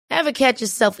Ever catch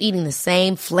yourself eating the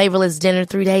same flavorless dinner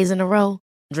 3 days in a row?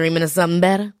 Dreaming of something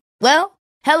better? Well,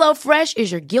 HelloFresh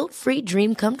is your guilt-free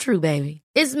dream come true, baby.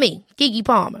 It's me, Keke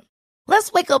Palmer.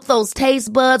 Let's wake up those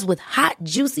taste buds with hot,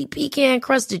 juicy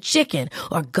pecan-crusted chicken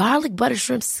or garlic butter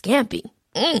shrimp scampi.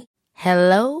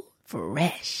 Hello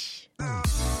Fresh.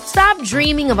 Stop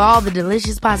dreaming of all the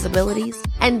delicious possibilities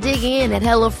and dig in at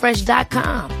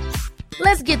HelloFresh.com.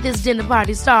 Let's get this dinner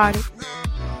party started.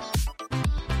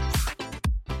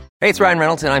 Hey, it's Ryan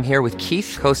Reynolds, and I'm here with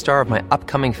Keith, co-star of my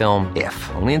upcoming film,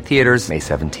 If, only in theaters May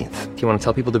 17th. Do you want to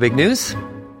tell people the big news?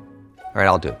 All right,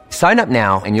 I'll do it. Sign up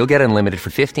now and you'll get unlimited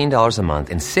for $15 a month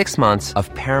and 6 months of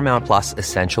Paramount Plus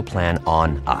Essential Plan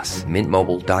on us.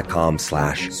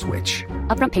 MintMobile.com/switch.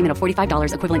 Upfront payment of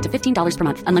 $45 equivalent to $15 per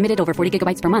month. Unlimited over 40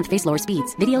 gigabytes per month. Face lower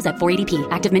speeds. Videos at 480p.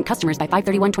 Active Mint customers by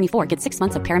 531.24 get 6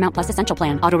 months of Paramount Plus Essential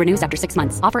Plan. Auto renews after 6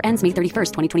 months. Offer ends May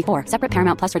 31st, 2024. Separate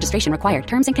Paramount Plus registration required.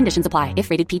 Terms and conditions apply if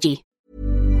rated PG.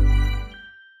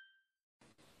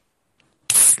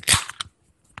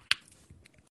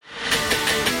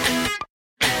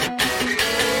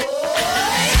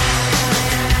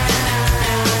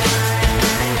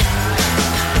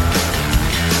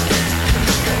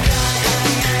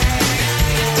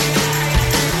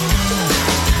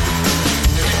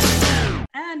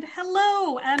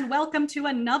 Welcome to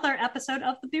another episode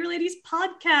of the Beer Ladies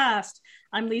podcast.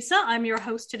 I'm Lisa. I'm your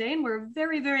host today, and we're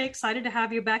very, very excited to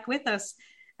have you back with us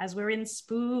as we're in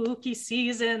spooky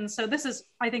season. So this is,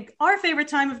 I think, our favorite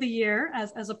time of the year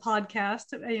as a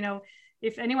podcast. You know,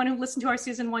 if anyone who listened to our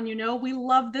season one, you know, we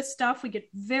love this stuff. We get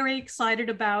very excited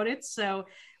about it. So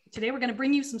today we're going to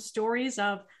bring you some stories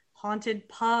of haunted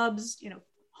pubs, you know,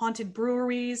 haunted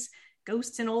breweries,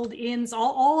 ghosts in old inns,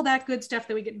 all that good stuff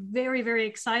that we get very, very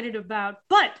excited about.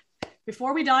 But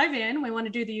before we dive in, we want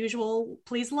to do the usual.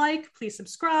 Please like, please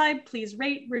subscribe, please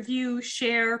rate, review,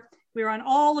 share. We're on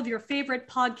all of your favorite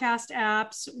podcast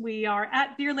apps. We are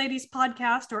at Beer Ladies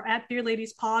Podcast or at Beer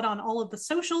Ladies Pod on all of the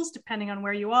socials, depending on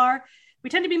where you are.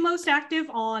 We tend to be most active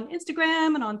on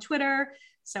Instagram and on Twitter.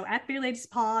 So at Beer Ladies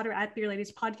Pod or at Beer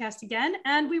Ladies Podcast again.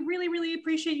 And we really, really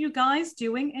appreciate you guys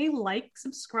doing a like,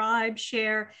 subscribe,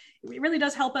 share. It really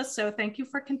does help us. So thank you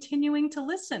for continuing to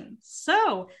listen.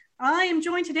 So I am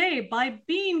joined today by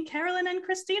Bean, Carolyn, and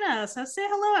Christina. So say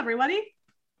hello, everybody.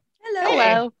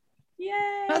 Hello.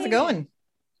 Yay. How's it going?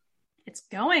 It's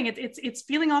going. It's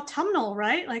feeling autumnal,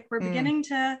 right? Like we're beginning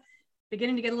to get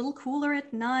a little cooler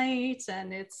at night.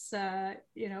 And it's,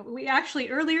 you know, we actually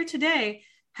earlier today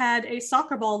had a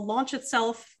soccer ball launch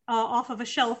itself off of a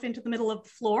shelf into the middle of the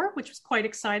floor, which was quite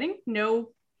exciting. It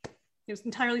was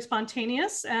entirely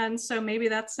spontaneous. And so maybe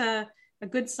that's a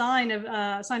good sign of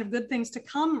good things to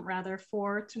come, rather,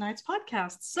 for tonight's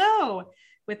podcast. So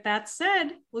with that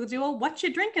said, we'll do a what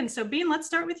you drinking. So Bean, let's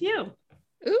start with you.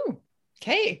 Ooh,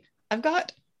 okay. I've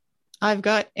got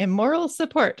Immoral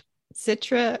Support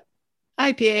Citra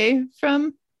IPA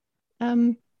from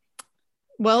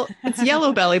well, it's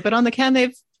Yellow Belly, but on the can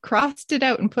they've crossed it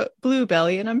out and put Blue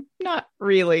Belly, and I'm not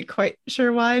really quite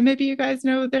sure why. Maybe you guys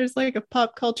know there's like a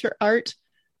pop culture art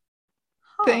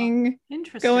thing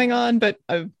going on, but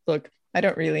look, I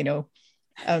don't really know.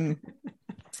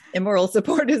 Immoral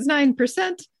Support is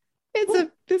 9%.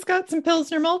 It's got some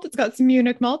Pilsner malt, it's got some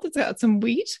Munich malt, it's got some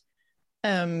wheat,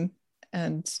 and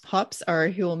hops are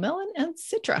Huell Melon and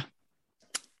Citra.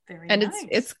 Very and nice.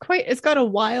 It's got a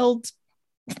wild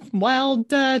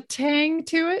tang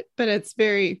to it, but it's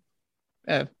very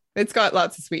it's got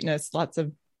lots of sweetness, lots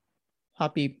of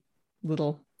hoppy,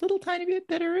 little tiny bit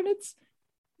bitter, and it's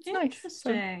interesting. Nice.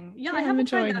 So, yeah, I haven't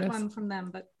tried that one from them,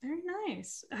 but very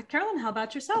nice. Carolyn, how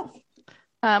about yourself?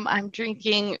 I'm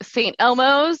drinking St.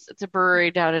 Elmo's. It's a brewery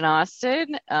down in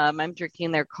Austin. I'm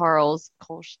drinking their Carl's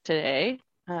Kolsch today.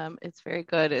 It's very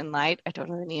good and light. I don't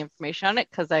know any information on it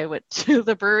because I went to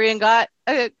the brewery and got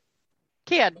a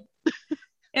can.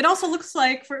 It also looks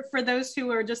like, for those who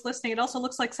are just listening, it also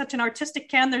looks like such an artistic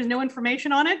can. There's no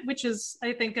information on it, which is,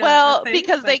 I think, a thing,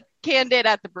 because they canned it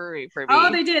at the brewery for me.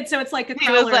 Oh, they did. So it's like a crowler.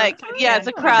 He was like, yeah, it's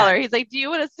a crowler. He's like, do you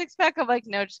want a 6-pack? I'm like,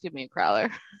 no, just give me a crowler.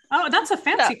 Oh, that's a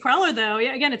fancy crowler, though.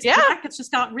 Yeah, again, it's black. It's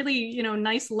just got really,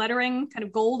 nice lettering, kind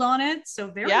of gold on it. So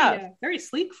very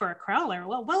sleek for a crowler.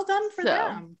 Well done for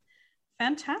them.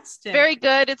 Fantastic. Very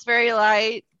good. It's very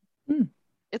light.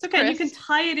 It's okay. crisp. You can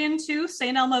tie it into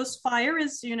St. Elmo's Fire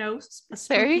is, a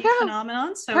spooky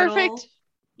phenomenon. So perfect.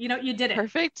 You did it.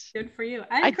 Perfect. Good for you.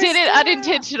 And I did it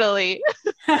unintentionally.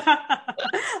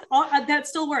 That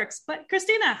still works. But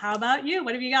Christina, how about you?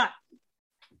 What have you got?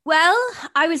 Well,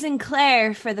 I was in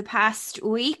Clare for the past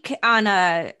week on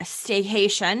a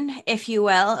staycation, if you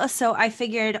will. So I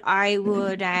figured I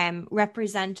would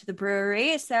represent the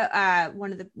brewery. So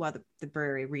one of the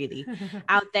brewery really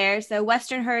out there. So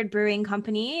Western Herd Brewing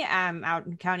Company out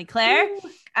in County Clare,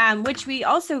 which we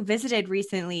also visited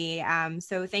recently.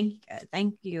 So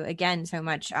thank you again so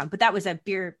much. But that was a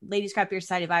Ladies Craft Beer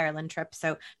Society of Ireland trip.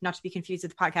 So not to be confused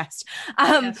with the podcast.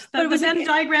 Yes, but the Venn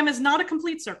diagram is not a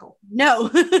complete circle. No.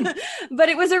 But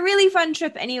it was a really fun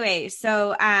trip anyway.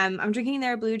 So I'm drinking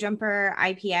their Blue Jumper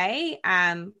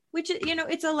IPA, which,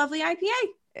 it's a lovely IPA.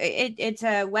 It's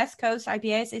a West Coast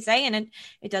IPA, as they say, and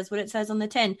it does what it says on the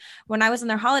tin. When I was on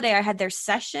their holiday, I had their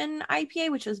Session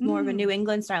IPA, which was more of a New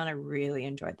England style, and I really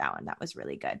enjoyed that one. That was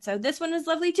really good. So this one is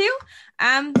lovely too.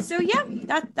 So yeah,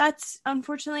 that's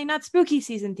unfortunately not spooky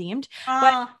season themed,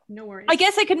 but no worries. I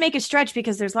guess I could make a stretch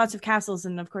because there's lots of castles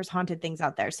and of course haunted things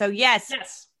out there. So yes.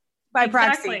 By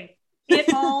proxy.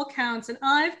 It all counts. And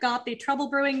I've got the Trouble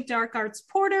Brewing Dark Arts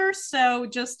Porter. So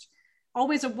just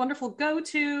always a wonderful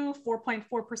go-to,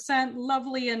 4.4%,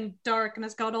 lovely and dark, and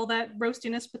it's got all that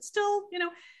roastiness, but still,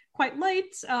 quite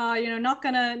light, not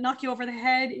gonna knock you over the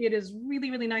head. It is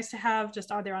really, really nice to have just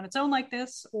either on its own like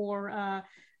this or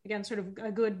again, sort of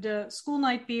a good school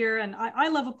night beer. And I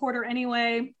love a porter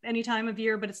anyway, any time of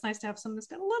year, but it's nice to have something that's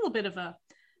got a little bit of a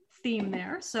theme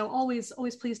there. So always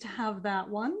pleased to have that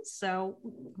one. So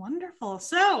wonderful.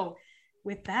 So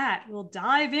with that, we'll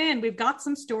dive in. We've got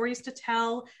some stories to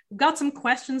tell. We've got some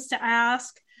questions to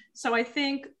ask. So I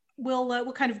think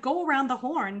we'll kind of go around the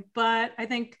horn, but I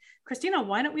think, Christina,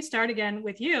 why don't we start again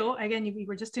with you? Again, we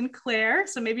were just in Clare,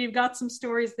 so maybe you've got some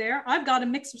stories there. I've got a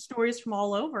mix of stories from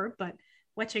all over, but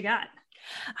what you got?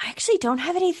 I actually don't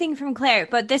have anything from Clare,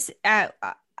 but this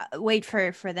wait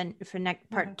for next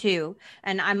part 2,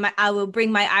 and I will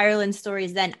bring my Ireland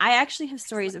stories then. I actually have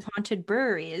stories of haunted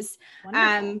breweries.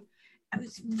 Wonderful.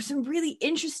 Some really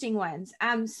interesting ones.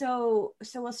 So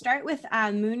we'll start with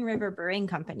Moon River Brewing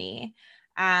Company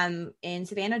in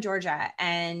Savannah, Georgia.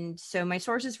 And so my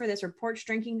sources for this are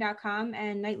porchdrinking.com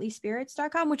and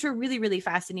nightlyspirits.com, which are really, really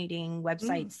fascinating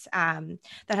websites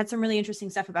that had some really interesting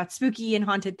stuff about spooky and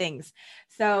haunted things.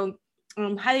 So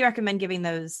highly recommend giving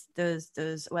those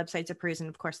websites a peruse, and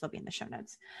of course they'll be in the show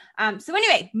notes. So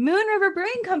anyway, Moon River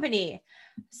Brewing Company.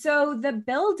 So the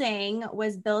building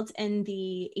was built in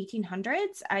the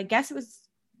 1800s. I guess it was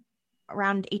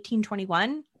around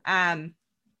 1821. And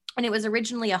it was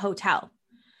originally a hotel.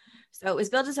 So it was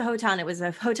built as a hotel, and it was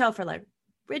a hotel for like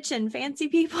rich and fancy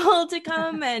people to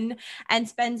come and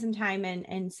spend some time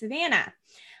in Savannah.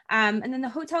 And then the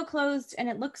hotel closed, and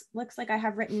it looks like I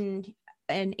have written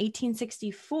in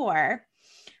 1864.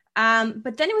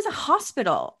 But then it was a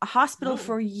hospital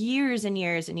for years and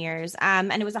years and years.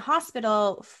 And it was a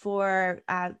hospital for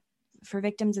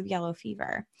victims of yellow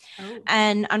fever.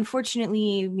 And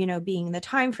unfortunately, being the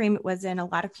time frame it was in, a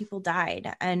lot of people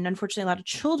died, and unfortunately a lot of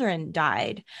children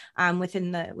died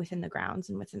within the grounds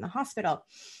and within the hospital.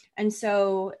 And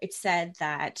so it's said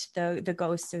that the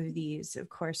ghosts of these, of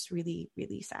course, really,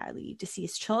 really sadly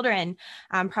deceased children,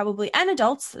 probably, and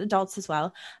adults as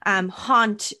well,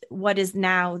 haunt what is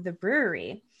now the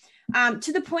brewery.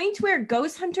 To the point where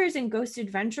ghost hunters and ghost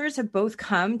adventurers have both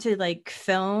come to like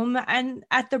film and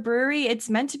at the brewery. It's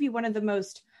meant to be one of the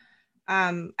most,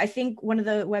 I think one of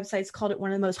the websites called it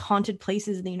one of the most haunted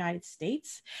places in the United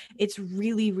States. It's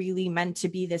really, really meant to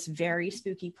be this very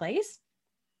spooky place.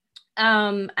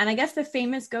 And I guess the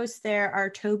famous ghosts there are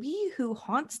Toby, who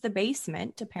haunts the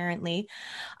basement, apparently.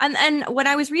 And when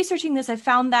I was researching this, I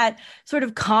found that sort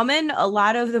of common. A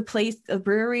lot of the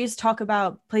breweries talk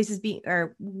about places being,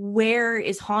 or where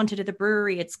is haunted at the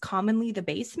brewery. It's commonly the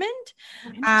basement,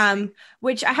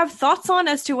 which I have thoughts on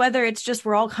as to whether it's just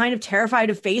we're all kind of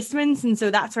terrified of basements, and so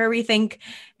that's where we think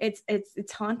it's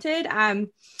haunted.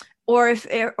 Or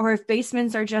if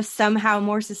basements are just somehow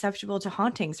more susceptible to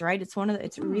hauntings, right? It's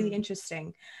really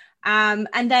interesting. And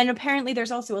then apparently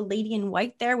there's also a lady in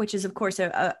white there, which is of course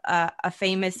a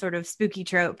famous sort of spooky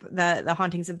trope, the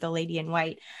hauntings of the lady in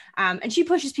white. And she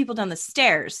pushes people down the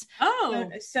stairs.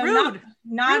 So rude.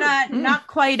 Not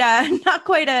quite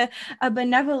a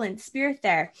benevolent spirit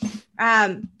there.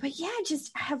 But yeah,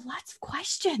 just I have lots of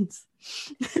questions.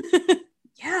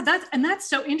 Yeah, that's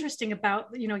so interesting about,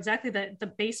 exactly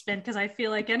the basement, because I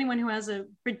feel like anyone who has a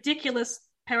ridiculous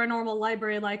paranormal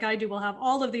library like I do will have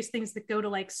all of these things that go to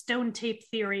like stone tape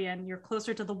theory, and you're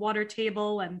closer to the water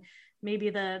table, and maybe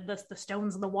the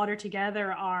stones and the water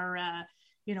together are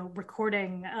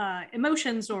recording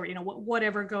emotions or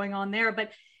whatever going on there.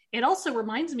 But it also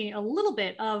reminds me a little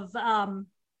bit of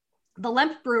the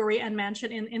Lemp Brewery and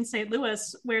Mansion in St.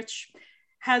 Louis, which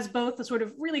has both a sort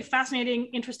of really fascinating,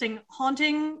 interesting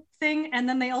haunting thing, and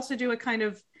then they also do a kind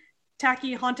of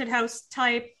tacky haunted house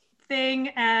type thing.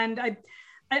 And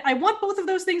I want both of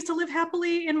those things to live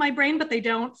happily in my brain, but they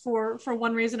don't for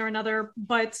one reason or another.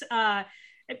 But I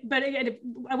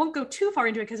won't go too far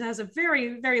into it because it has a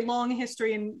very, very long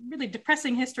history and really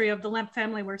depressing history of the Lemp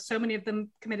family, where so many of them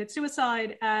committed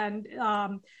suicide, and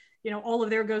all of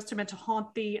their ghosts are meant to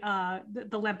haunt the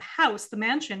Lemp house, the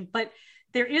mansion. But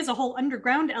there is a whole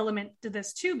underground element to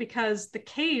this too, because the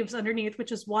caves underneath,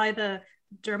 which is why the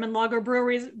German lager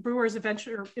brewers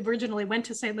originally went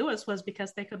to St. Louis, was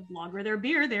because they could lager their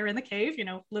beer there in the cave,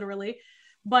 literally.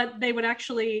 But they would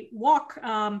actually walk,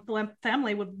 the Lemp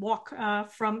family would walk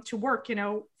to work,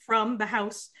 from the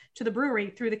house to the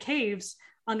brewery through the caves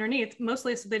underneath,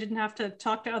 mostly so they didn't have to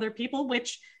talk to other people,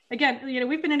 which again,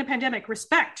 we've been in a pandemic,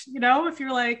 respect, if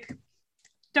you're like,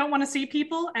 don't want to see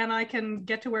people and I can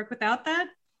get to work without that,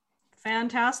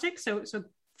 fantastic. So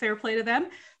fair play to them.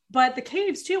 But the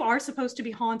caves too are supposed to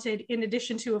be haunted, in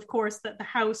addition to, of course, the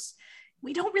house.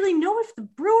 We don't really know if the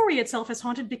brewery itself is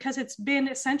haunted because it's been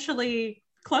essentially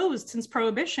closed since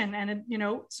Prohibition. And,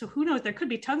 so who knows? There could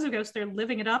be tons of ghosts there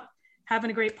living it up,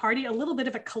 having a great party. A little bit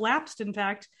of it collapsed, in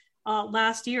fact,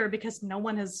 last year because no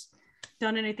one has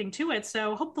done anything to it.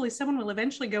 So hopefully someone will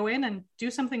eventually go in and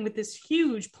do something with this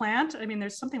huge plant. I mean,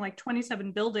 there's something like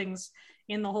 27 buildings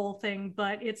in the whole thing,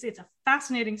 but it's a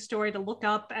fascinating story to look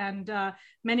up, and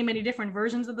many, many different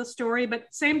versions of the story. But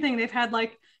same thing, they've had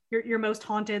like your most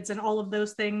haunteds and all of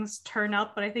those things turn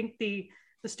up. But I think the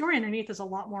story underneath is a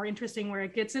lot more interesting, where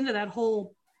it gets into that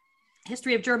whole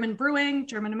history of German brewing,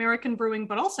 German American brewing,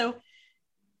 but also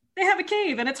they have a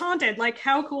cave and it's haunted. Like,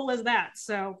 how cool is that?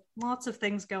 So lots of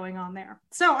things going on there.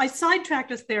 So I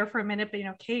sidetracked us there for a minute, but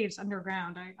caves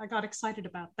underground. I got excited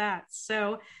about that.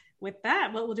 So with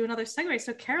that, we'll do another segue.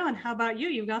 So Carolyn, how about you?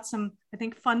 You've got some, I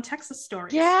think, fun Texas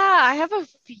stories. Yeah, I have a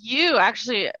few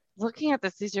actually. Looking at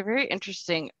this, these are very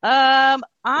interesting. I'm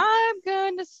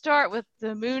going to start with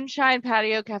the Moonshine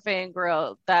Patio Cafe and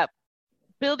Grill. That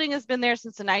building has been there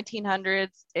since the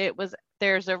 1900s.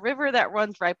 There's a river that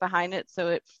runs right behind it, so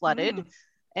it flooded,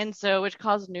 and so which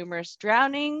caused numerous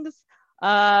drownings.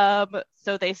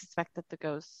 So they suspect that the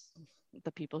ghosts,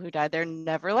 the people who died there,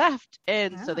 never left,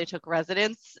 and so they took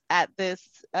residence at this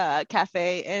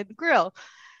cafe and grill.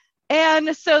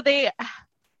 And so there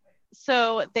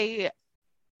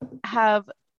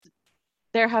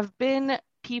have been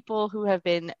people who have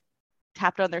been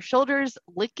tapped on their shoulders.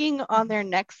 Licking on their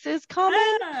necks is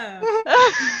common.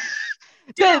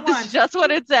 This is just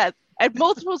what it says, and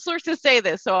multiple sources say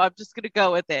this, so I'm just going to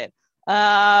go with it.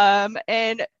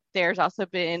 And there's also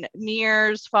been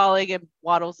mirrors falling and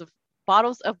bottles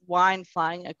of wine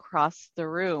flying across the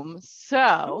room.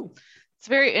 So it's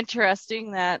very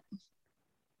interesting that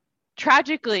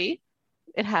tragically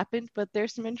it happened, but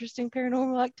there's some interesting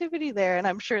paranormal activity there, and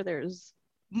I'm sure there's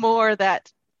more that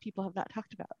people have not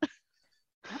talked about.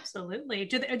 Absolutely.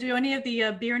 Do any of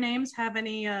the beer names have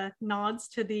any nods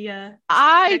to the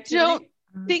I activity? don't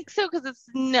think so, because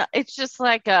it's just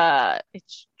like a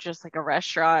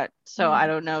restaurant, so I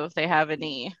don't know if they have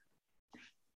any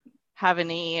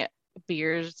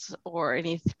beers or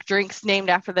any drinks named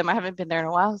after them. I haven't been there in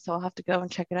a while, so I'll have to go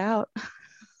and check it out.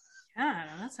 Yeah,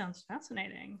 that sounds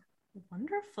fascinating.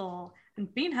 Wonderful.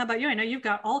 And Bean, how about you? I know you've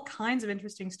got all kinds of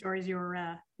interesting stories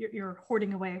you're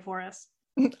hoarding away for us.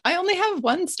 I only have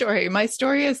one story. My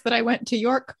story is that I went to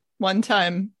York one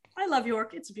time. I love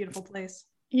York. It's a beautiful place.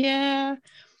 Yeah.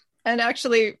 And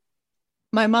actually,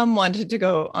 my mom wanted to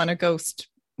go on a ghost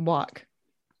walk,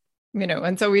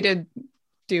 and so we did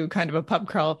do kind of a pub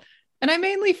crawl. And I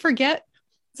mainly forget.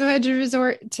 So I had to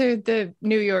resort to the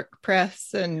New York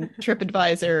Press and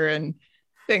TripAdvisor and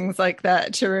things like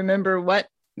that to remember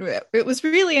it was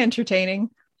really entertaining.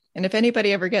 And if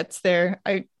anybody ever gets there,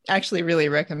 I actually really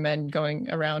recommend going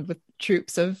around with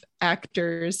troops of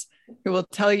actors who will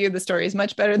tell you the stories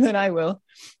much better than I will.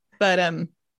 But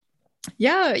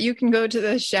yeah, you can go to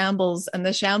the Shambles, and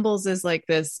the Shambles is like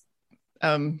this.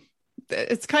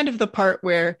 It's kind of the part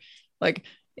where, like,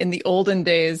 in the olden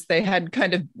days, they had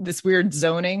kind of this weird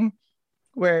zoning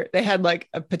where they had like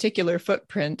a particular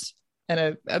footprint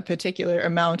and a particular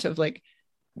amount of like,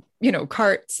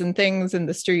 carts and things in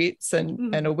the streets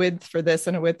and a width for this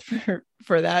and a width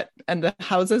for that. And the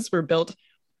houses were built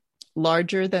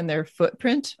larger than their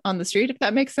footprint on the street, if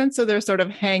that makes sense. So they're sort of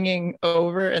hanging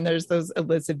over, and there's those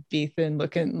Elizabethan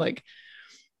looking, like,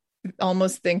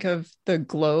 almost think of the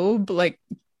globe, like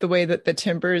the way that the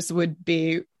timbers would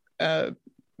be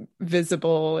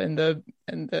visible in the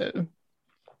the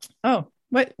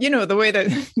way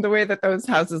that those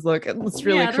houses look. It's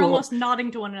really cool. They're almost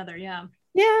nodding to one another. Yeah.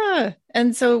 Yeah.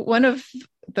 And so one of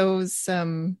those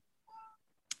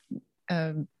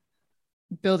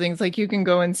buildings, like you can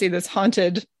go and see this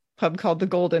haunted pub called the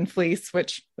Golden Fleece,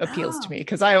 which appeals to me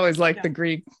because I always like the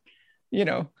Greek,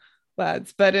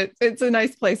 lads. But it's a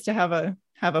nice place to have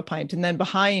a pint. And then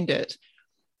behind it,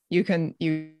 you can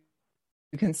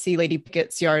see Lady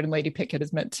Pickett's yard, and Lady Pickett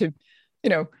is meant to,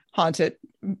 haunt it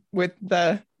with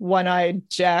the one-eyed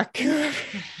Jack.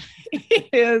 He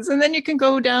is. And then you can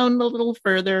go down a little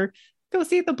further, go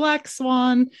see the Black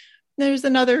Swan. There's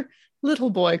another little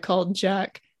boy called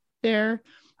Jack there,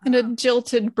 and a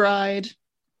jilted bride.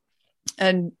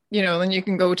 And, then you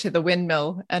can go to the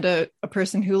windmill, and a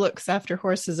person who looks after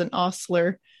horses, an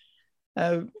ostler,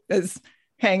 is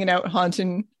hanging out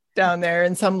haunting down there,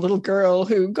 and some little girl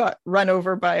who got run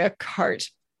over by a cart.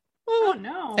 Oh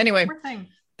no. Anyway,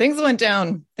 things went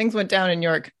down in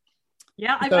York.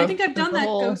 Yeah, I think I've done that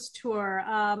ghost tour.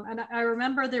 And I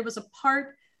remember there was a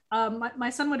part, my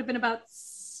son would have been about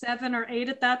 7 or 8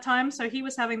 at that time. So he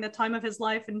was having the time of his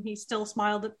life, and he still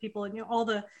smiled at people, and all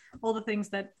the things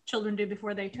that children do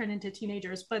before they turn into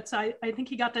teenagers. But I think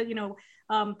he got to,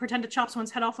 pretend to chop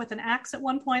someone's head off with an axe at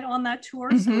one point on that tour.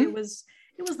 Mm-hmm. So it was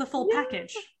the full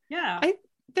package. Yeah.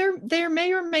 There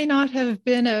may or may not have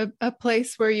been a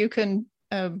place where you can,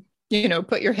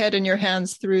 put your head in your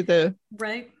hands through the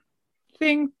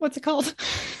thing. What's it called?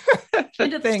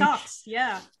 Into the stocks.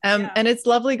 Yeah. And it's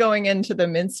lovely going into the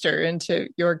Minster, into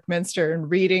York Minster,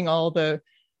 and reading all the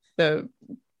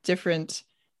different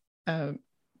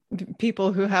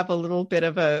people who have a little bit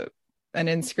of an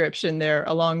inscription there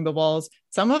along the walls.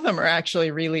 Some of them are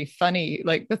actually really funny,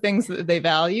 like the things that they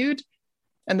valued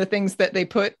and the things that they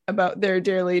put about their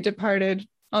dearly departed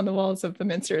on the walls of the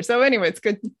Minster. So anyway, it's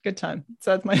good time.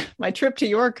 So that's my trip to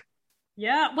York.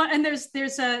 Yeah, well, and there's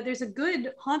a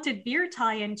good haunted beer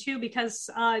tie-in too, because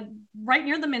right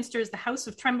near the Minster is the House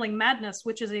of Trembling Madness,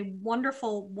 which is a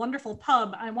wonderful, wonderful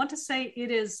pub. I want to say it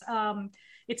is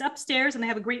it's upstairs, and they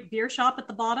have a great beer shop at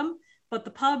the bottom, but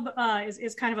the pub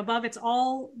is kind of above. It's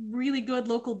all really good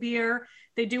local beer.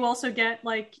 They do also get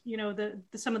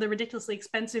some of the ridiculously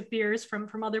expensive beers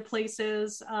from other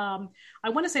places. I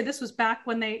want to say this was back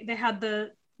when they had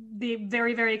the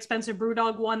very, very expensive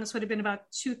Brewdog one. This would have been about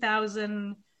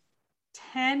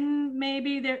 2010,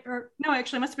 maybe.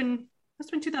 Actually, it must have been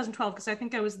 2012, because I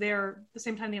think I was there the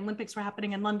same time the Olympics were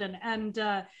happening in London. And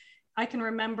I can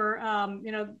remember,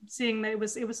 seeing that it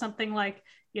was something like,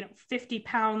 50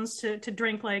 pounds to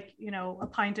drink, like, a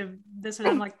pint of this, and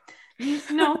I'm like,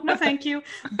 no, thank you.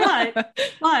 But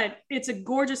it's a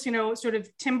gorgeous, sort of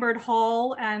timbered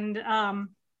hall, and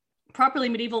properly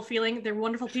medieval feeling. They're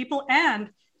wonderful people, and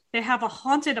they have a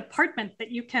haunted apartment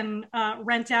that you can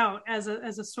rent out as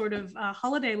a sort of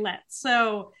holiday let.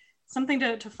 So something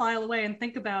to file away and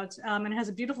think about. And it has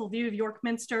a beautiful view of York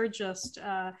Minster, just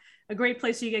a great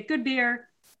place. You get good beer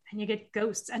and you get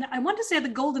ghosts. And I want to say the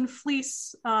Golden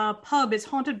Fleece pub is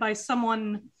haunted by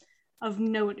someone of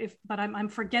note, but I'm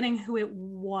forgetting who it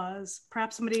was.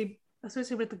 Perhaps somebody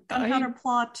associated with the gunpowder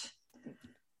plot.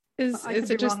 Is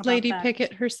it just Lady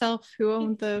Pickett herself who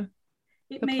owned the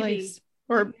place?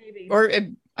 Look,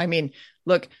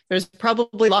 there's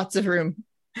probably lots of room.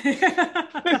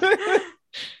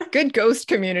 Good ghost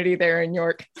community there in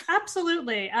York.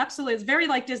 Absolutely. It's very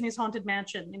like Disney's Haunted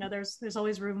Mansion. There's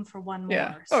always room for one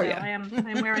more. Yeah.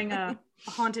 I'm wearing a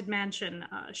Haunted Mansion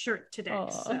shirt today.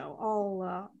 Aww. So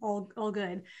all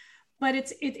good. But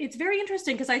it's very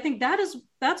interesting, because I think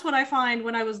that's what I find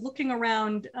when I was looking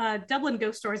around Dublin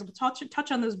ghost stories. We'll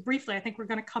touch on those briefly. I think we're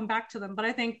going to come back to them. But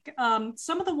I think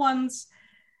some of the ones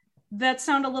that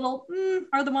sound a little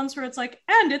are the ones where it's like,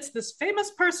 and it's this famous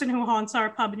person who haunts our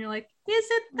pub, and you're like, is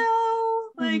it though?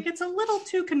 Like, it's a little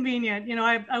too convenient.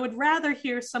 I would rather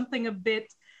hear something a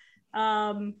bit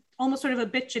almost sort of a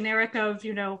bit generic of,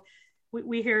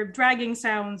 we hear dragging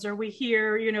sounds, or we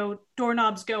hear,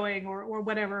 doorknobs going, or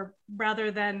whatever, rather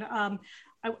than, I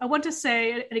want to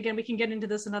say, and again, we can get into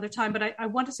this another time, but I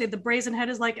want to say the Brazen Head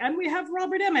is like, and we have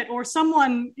Robert Emmet, or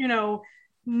someone,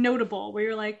 notable, where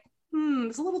you're like,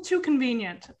 it's a little too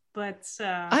convenient. But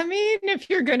if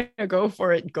you're going to go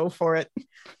for it, go for it.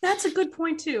 That's a good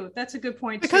point too.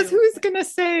 Because who's going to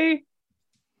say,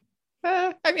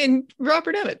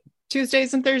 Robert Emmet,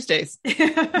 Tuesdays and Thursdays,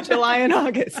 July and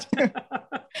August.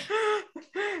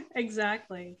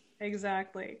 Exactly.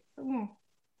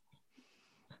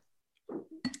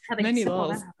 Many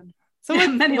lulls.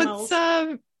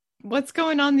 So what's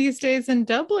going on these days in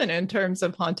Dublin in terms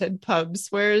of haunted pubs?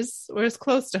 Where's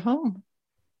close to home?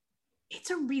 It's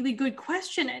a really good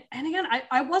question. And again,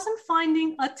 I wasn't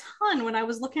finding a ton when I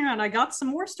was looking around. I got some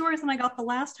more stories than I got the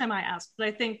last time I asked, but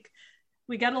I think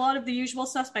we got a lot of the usual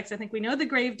suspects. I think we know the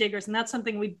grave diggers, and that's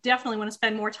something we definitely want to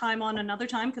spend more time on another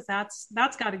time, because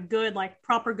that's got a good, like,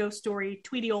 proper ghost story.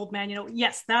 Tweety old man,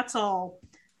 yes, that's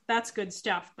good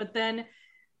stuff. But then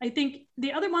I think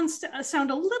the other ones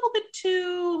sound a little bit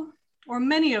too, or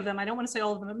many of them, I don't want to say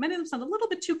all of them, but many of them sound a little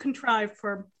bit too contrived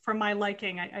for my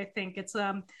liking. I think it's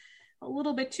a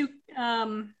little bit too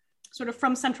sort of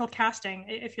from central casting.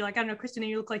 If you're like, I don't know, Christina,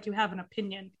 you look like you have an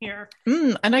opinion here.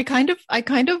 And I kind of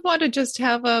want to just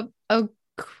have a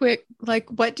quick, like,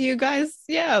 what do you guys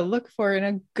look for in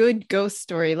a good ghost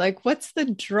story? Like, what's the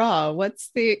draw?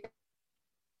 What's the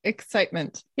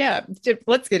excitement?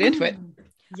 Let's get into it.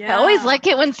 I always like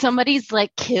it when somebody's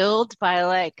like killed by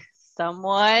like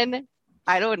someone,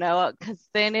 I don't know, because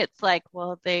then it's like,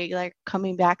 well, they like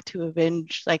coming back to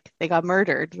avenge, like they got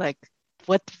murdered, like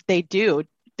what did they do,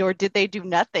 or did they do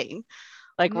nothing?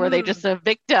 Like, were they just a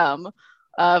victim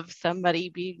of somebody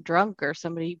being drunk or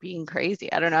somebody being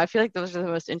crazy? I don't know. I feel like those are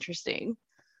the most interesting.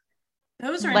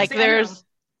 Those are like,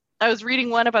 I was reading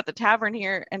one about the tavern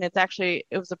here, and it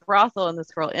was a brothel, and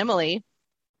this girl, Emily,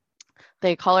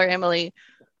 they call her Emily.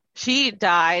 She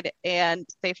died, and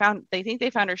they think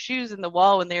they found her shoes in the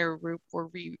wall when they were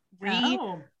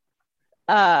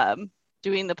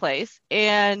doing the place.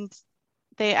 And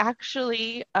they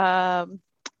actually,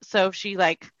 so she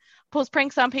like pulls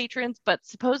pranks on patrons, but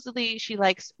supposedly she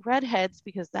likes redheads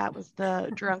because that was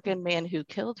the drunken man who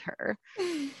killed her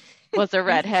was a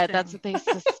redhead. That's what they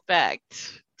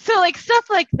suspect. So like stuff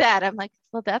like that. I'm like,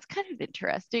 well, that's kind of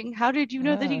interesting. How did you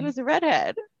know that he was a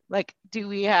redhead? Like, do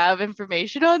we have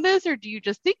information on this, or do you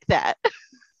just think that?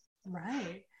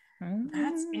 Right.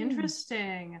 That's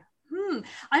interesting.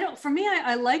 For me,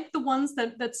 I like the ones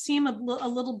that seem a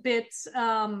little bit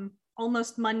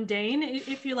almost mundane,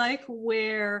 if you like,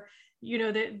 where,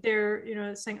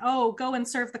 they're saying, oh, go and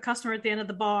serve the customer at the end of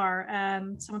the bar.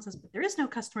 And someone says, but there is no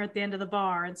customer at the end of the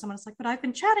bar. And someone's like, but I've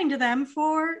been chatting to them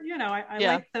for, I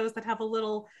like those that have a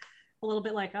little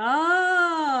bit like,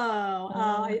 I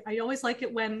always like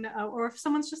it when, or if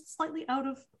someone's just slightly out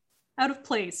of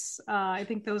place. I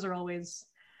think those are always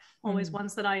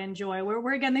ones that I enjoy,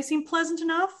 where again, they seem pleasant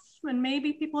enough, and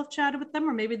maybe people have chatted with them,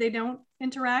 or maybe they don't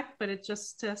interact, but it's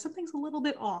just something's a little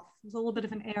bit off. There's a little bit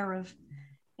of an air of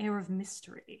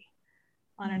mystery.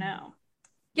 I don't know.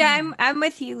 Yeah, I'm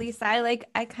with you, Lisa.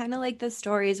 I kind of like the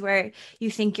stories where you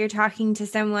think you're talking to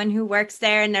someone who works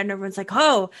there, and then everyone's like,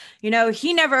 oh,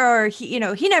 he never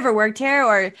worked here,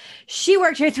 or she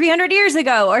worked here 300 years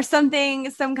ago, or something,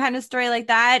 some kind of story like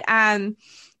that.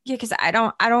 Because I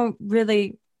don't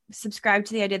really subscribe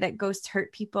to the idea that ghosts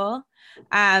hurt people.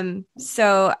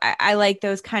 So I like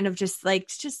those kind of just like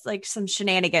some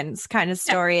shenanigans kind of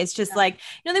story. It's just like,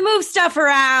 they move stuff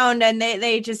around and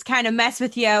they just kind of mess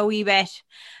with you a wee bit.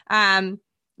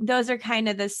 Those are kind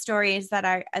of the stories that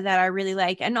I really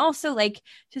like. And also, like,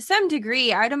 to some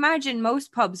degree, I'd imagine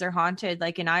most pubs are haunted,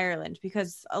 like in Ireland,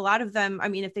 because a lot of them, I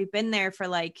mean, if they've been there for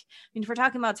if we're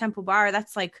talking about Temple Bar,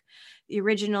 that's like the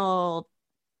original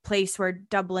place where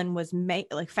Dublin was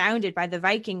founded by the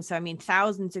Vikings. So I mean,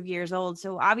 thousands of years old.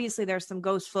 So obviously there's some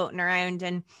ghosts floating around,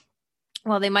 and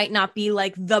well, they might not be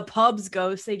like the pub's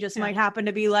ghosts. They just might happen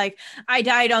to be like, I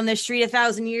died on this street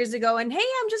 1,000 years ago, and hey,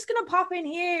 I'm just gonna pop in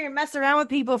here and mess around with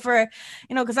people for,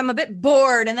 because I'm a bit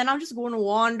bored, and then I'm just going to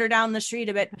wander down the street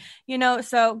a bit,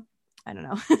 so I don't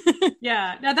know.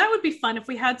 Yeah, now that would be fun if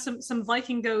we had some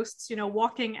Viking ghosts,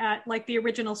 walking at like the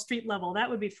original street level. That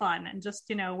would be fun, and just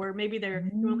where maybe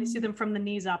you only see them from the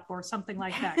knees up or something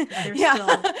like that. They're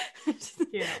still,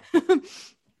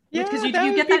 because you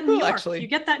get that in New York. Actually. You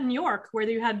get that in New York, where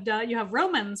you have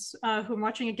Romans who are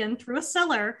marching again through a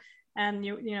cellar, and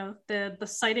the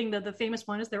sighting, the famous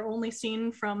one is they're only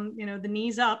seen from the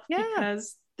knees up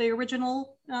because the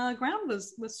original ground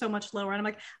was so much lower. And I'm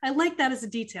like, I like that as a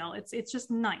detail. It's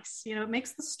just nice. It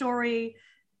makes the story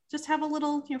just have a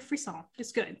little frisson.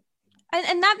 It's good.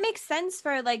 And that makes sense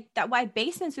for like that, why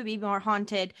basements would be more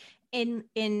haunted in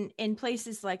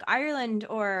places like Ireland,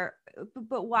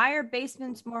 but why are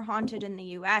basements more haunted in the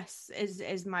US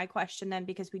is my question then,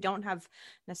 because we don't have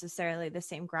necessarily the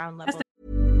same ground level.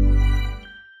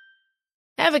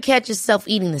 Ever catch yourself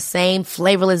eating the same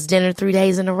flavorless dinner 3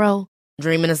 days in a row?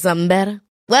 Dreaming of something better?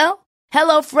 Well,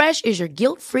 HelloFresh is your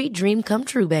guilt-free dream come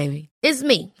true, baby. It's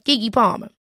me, Keke Palmer.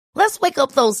 Let's wake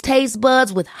up those taste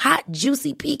buds with hot,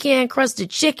 juicy pecan-crusted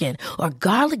chicken or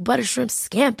garlic butter shrimp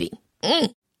scampi.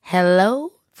 Hello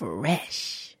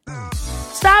Fresh.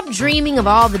 Stop dreaming of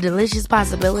all the delicious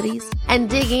possibilities and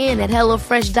dig in at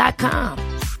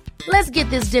HelloFresh.com. Let's get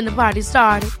this dinner party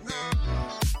started.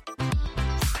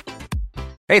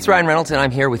 Hey, it's Ryan Reynolds, and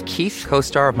I'm here with Keith,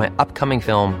 co-star of my upcoming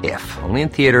film, If, only in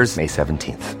theaters May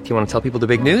 17th. Do you want to tell people the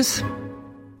big news?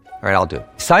 All right, I'll do it.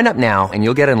 Sign up now and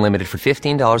you'll get unlimited for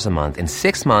 $15 a month and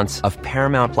 6 months of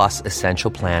Paramount Plus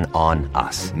Essential Plan on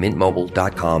us.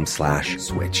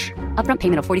 MintMobile.com/switch. Upfront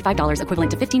payment of $45 equivalent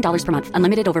to $15 per month.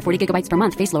 Unlimited over 40 gigabytes per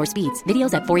month. Face lower speeds.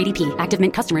 Videos at 480p. Active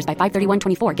Mint customers by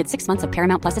 531.24 get 6 months of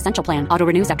Paramount Plus Essential Plan. Auto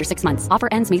renews after 6 months. Offer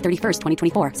ends May 31st,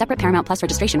 2024. Separate Paramount Plus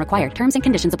registration required. Terms and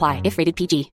conditions apply if rated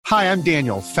PG. Hi, I'm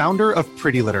Daniel, founder of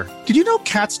Pretty Litter. Did you know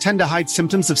cats tend to hide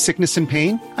symptoms of sickness and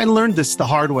pain? I learned this the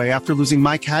hard way after losing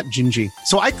my cat, Gingy.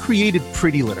 So I created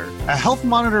Pretty Litter, a health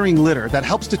monitoring litter that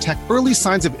helps detect early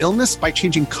signs of illness by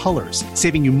changing colors,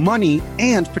 saving you money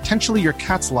and potentially your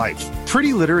cat's life.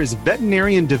 Pretty Litter is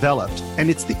veterinarian developed, and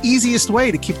it's the easiest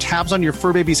way to keep tabs on your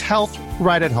fur baby's health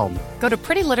right at home. Go to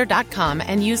prettylitter.com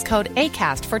and use code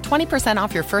ACAST for 20%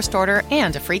 off your first order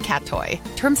and a free cat toy.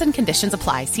 Terms and conditions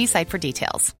apply. See site for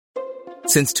details.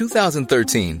 Since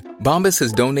 2013, Bombas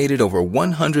has donated over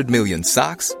 100 million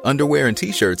socks, underwear, and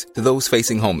T-shirts to those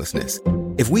facing homelessness.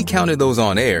 If we counted those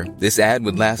on air, this ad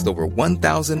would last over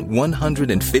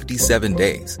 1,157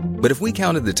 days. But if we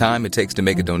counted the time it takes to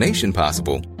make a donation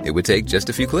possible, it would take just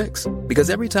a few clicks.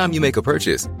 Because every time you make a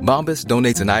purchase, Bombas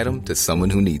donates an item to someone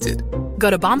who needs it.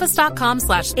 Go to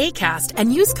bombas.com/ACAST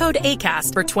and use code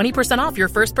ACAST for 20% off your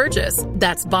first purchase.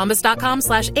 That's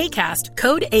bombas.com/ACAST,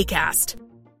 code ACAST.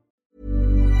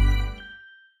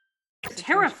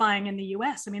 Terrifying in the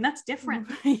US. I mean, that's different.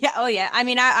 Yeah. Oh, yeah. I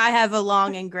mean, I have a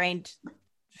long ingrained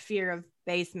fear of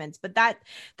basements, but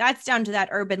that's down to that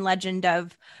urban legend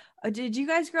of. Did you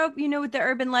guys grow up, with the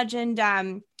urban legend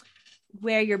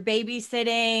where you're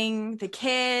babysitting the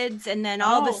kids, and then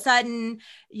all of a sudden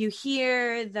you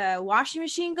hear the washing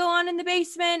machine go on in the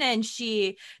basement, and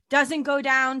she doesn't go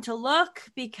down to look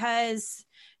because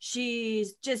she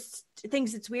just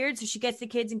thinks it's weird. So she gets the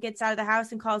kids and gets out of the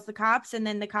house and calls the cops. And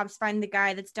then the cops find the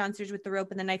guy that's downstairs with the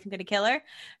rope and the knife and going to kill her.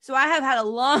 So I have had a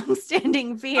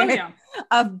long-standing fear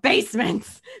of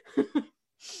basements.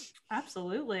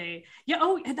 Absolutely. Yeah.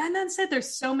 Oh, and then said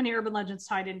there's so many urban legends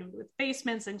tied into with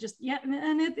basements and just,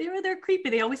 they're creepy.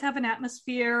 They always have an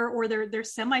atmosphere, or they're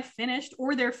semi-finished,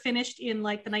 or they're finished in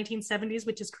like the 1970s,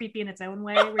 which is creepy in its own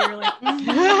way, where you're like,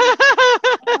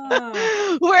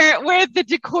 where the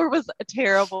decor was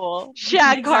terrible.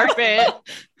 Shag carpet,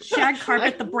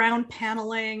 the brown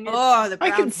paneling.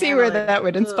 I can see where that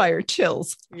would inspire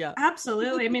chills. Yeah,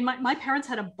 absolutely. I mean, my parents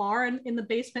had a bar in the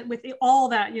basement with all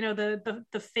that,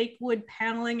 the fake wood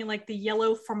paneling and like the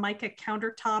yellow Formica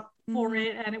countertop for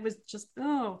it, and it was just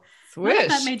swish.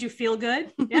 That made you feel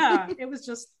good. Yeah, it was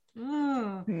just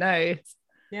nice.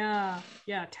 Yeah,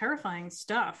 terrifying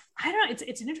stuff. I don't know.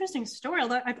 It's an interesting story.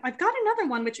 Although I've got another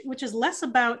one which is less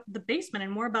about the basement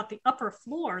and more about the upper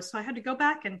floors. So I had to go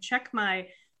back and check my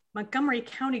Montgomery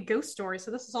County ghost story.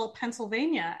 So this is all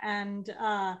Pennsylvania, and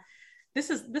this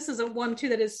is a one too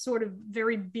that is sort of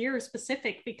very beer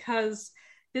specific, because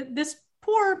this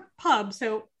poor pub.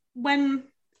 So when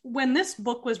this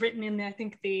book was written in I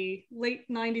think the late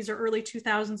 90s or early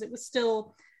 2000s, it was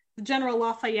still the General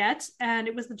Lafayette, and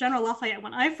it was the General Lafayette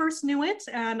when I first knew it.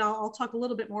 And I'll talk a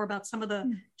little bit more about some of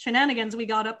the shenanigans we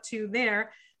got up to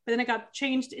there. But then it got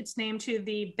changed its name to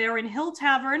the Baron Hill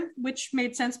Tavern, which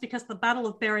made sense because the Battle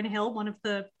of Baron Hill, one of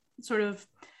the sort of,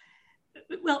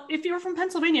 well, if you're from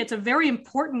Pennsylvania, it's a very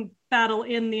important battle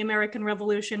in the American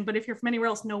Revolution. But if you're from anywhere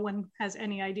else, no one has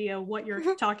any idea what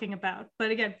you're talking about.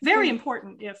 But again, very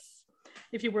important if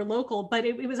you were local. But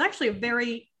it was actually a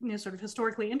very sort of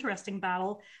historically interesting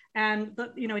battle, and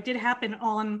it did happen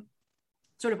on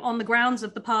the grounds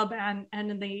of the pub and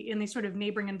in the sort of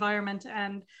neighboring environment.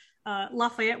 And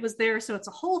Lafayette was there, so it's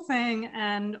a whole thing.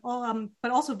 And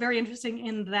but also very interesting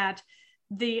in that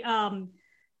the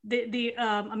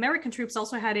American troops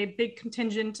also had a big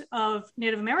contingent of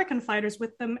Native American fighters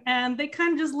with them, and they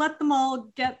kind of just let them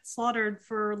all get slaughtered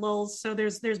for lulz. So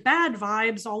there's bad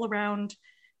vibes all around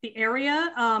the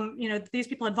area. These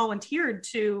people had volunteered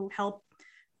to help,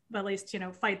 at least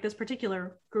fight this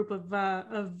particular group of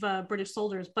British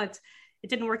soldiers, but it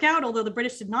didn't work out. Although the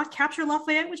British did not capture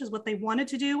Lafayette, which is what they wanted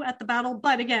to do at the battle.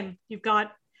 But again, you've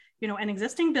got an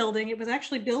existing building. It was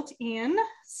actually built in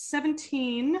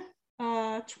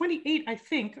 1728, I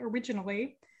think,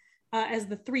 originally, as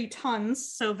the Three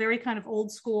Tons. So very kind of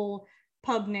old school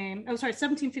pub name.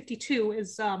 1752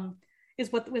 is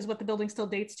what the building still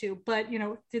dates to. But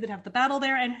did it have the battle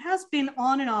there, and has been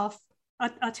on and off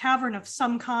a tavern of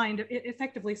some kind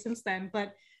effectively since then.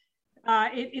 But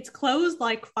it's closed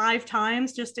like 5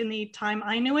 times just in the time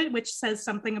I knew it, which says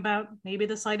something about maybe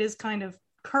the site is kind of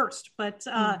cursed. But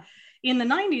in the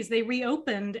 90s, they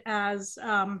reopened as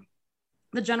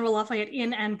the General Lafayette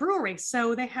Inn and Brewery.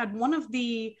 So they had one of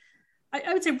the,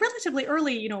 I would say, relatively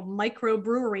early, you know, micro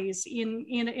breweries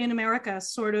in America,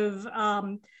 sort of,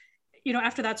 you know,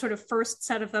 after that sort of first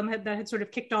set of them that had sort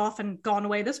of kicked off and gone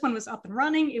away. This one was up and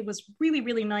running. It was really,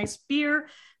 really nice beer.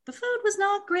 The food was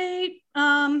not great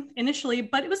initially,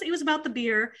 but it was about the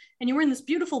beer. And you were in this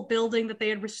beautiful building that they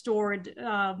had restored,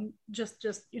 just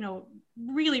you know,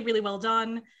 really, really well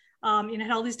done. You know,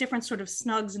 had all these different sort of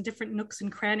snugs and different nooks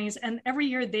and crannies. And every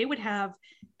year they would have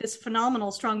this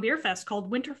phenomenal strong beer fest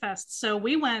called Winterfest. So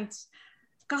we went,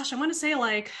 gosh, I want to say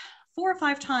like 4 or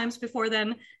 5 times before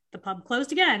then. The pub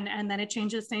closed again, and then it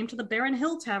changed its name to the Baron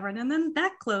Hill Tavern, and then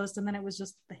that closed, and then it was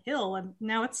just the Hill, and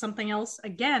now it's something else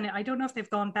again. I don't know if they've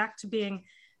gone back to being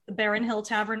the Baron Hill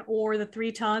Tavern or the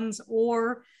 3 Tons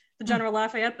or the General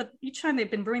Lafayette, but each time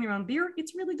they've been brewing their own beer,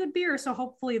 it's really good beer, so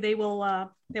hopefully they will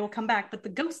come back. But the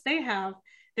ghost they have,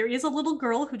 there is a little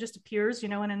girl who just appears, you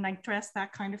know, in a nightdress,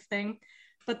 that kind of thing.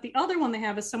 But the other one they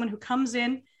have is someone who comes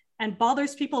in and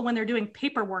bothers people when they're doing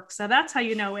paperwork. So that's how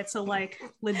you know it's a like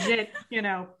legit, you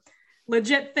know,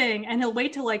 legit thing. And he'll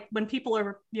wait till like when people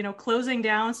are, you know, closing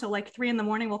down. So like 3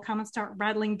 a.m, we'll come and start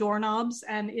rattling doorknobs.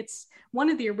 And it's one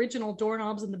of the original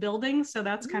doorknobs in the building. So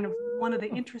that's kind of one of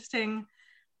the interesting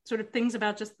sort of things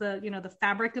about just the, you know, the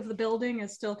fabric of the building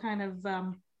is still kind of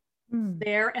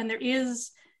there. And there is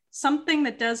something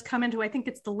that does come into, I think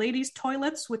it's the ladies'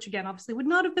 toilets, which again, obviously would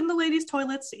not have been the ladies'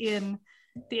 toilets in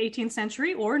the 18th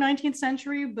century or 19th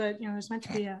century, but, you know, there's meant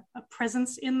to be a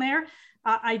presence in there.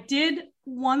 I did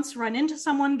once run into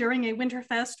someone during a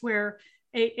Winterfest where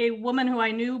a woman who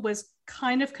I knew was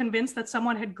kind of convinced that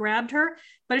someone had grabbed her,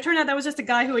 but it turned out that was just a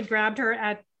guy who had grabbed her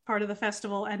at part of the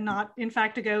festival and not in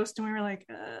fact a ghost. And we were like,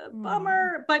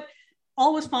 bummer, but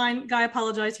all was fine. Guy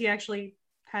apologized. He actually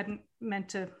hadn't meant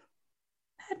to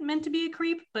be a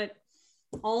creep, but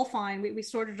all fine. We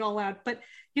sorted it all out. But,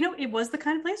 you know, it was the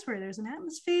kind of place where there's an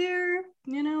atmosphere,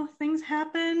 you know, things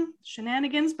happen,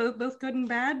 shenanigans, both good and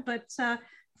bad, but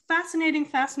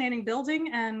fascinating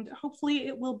building. And hopefully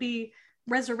it will be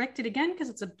resurrected again because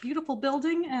it's a beautiful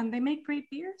building and they make great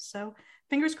beer. So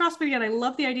fingers crossed. But again, I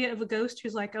love the idea of a ghost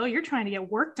who's like, oh, you're trying to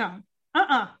get work done.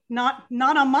 Not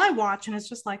on my watch. And it's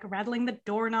just like rattling the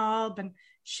doorknob and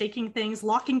shaking things,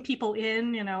 locking people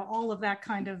in, you know, all of that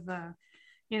kind of,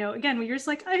 you know, again, when you're just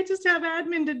like, I just have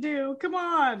admin to do. Come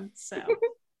on. So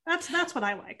that's what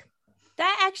I like.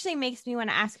 That actually makes me want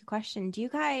to ask a question. Do you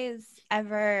guys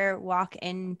ever walk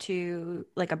into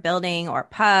like a building or a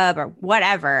pub or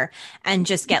whatever and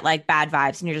just get like bad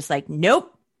vibes and you're just like,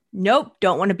 nope,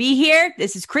 don't want to be here.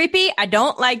 This is creepy. I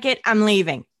don't like it. I'm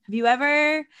leaving. Have you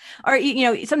ever, or, you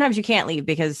know, sometimes you can't leave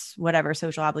because whatever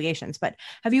social obligations, but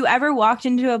have you ever walked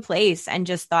into a place and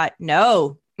just thought,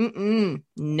 no.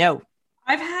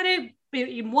 I've had it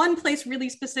in one place really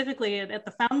specifically at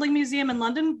the Foundling Museum in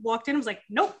London. Walked in and was like,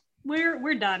 nope,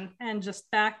 we're done, and just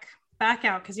back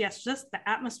out. Because yes, just the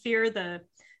atmosphere, the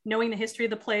knowing the history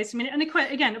of the place. I mean, and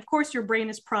again, of course, your brain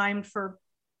is primed for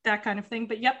that kind of thing.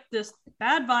 But yep, just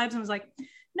bad vibes, and was like,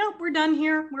 nope, we're done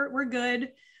here. We're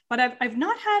good. But I've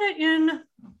not had it in.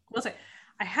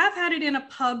 I have had it in a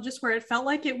pub just where it felt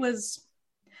like it was.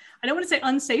 I don't want to say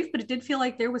unsafe, but it did feel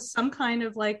like there was some kind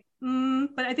of like,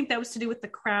 but I think that was to do with the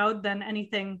crowd than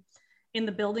anything in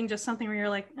the building, just something where you're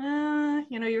like,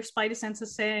 you know, your spidey sense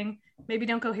is saying, maybe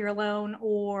don't go here alone,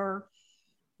 or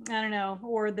I don't know,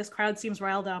 or this crowd seems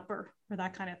riled up or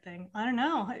that kind of thing. I don't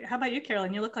know. How about you,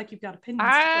 Carolyn? You look like you've got opinions.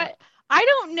 I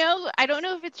don't know. I don't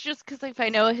know if it's just because if I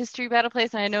know a history about a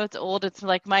place and I know it's old, it's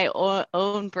like my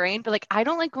own brain. But like, I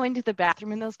don't like going to the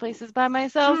bathroom in those places by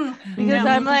myself because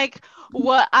I'm like,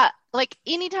 what? Like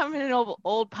anytime I'm in an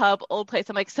old pub, old place,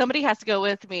 I'm like, somebody has to go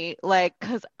with me. Like,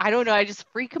 because I don't know, I just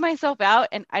freak myself out,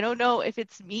 and I don't know if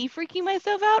it's me freaking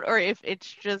myself out or if it's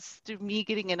just me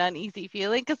getting an uneasy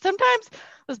feeling. Because sometimes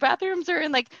those bathrooms are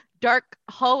in like dark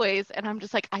hallways, and I'm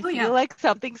just like, I feel like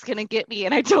something's gonna get me,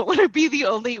 and I don't want to be the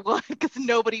only one because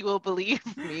nobody will believe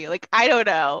me. Like, I don't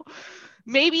know.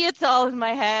 Maybe it's all in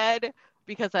my head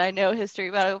because I know history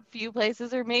about a few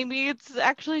places, or maybe it's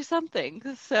actually something.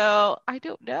 So I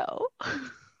don't know.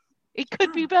 It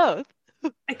could be both.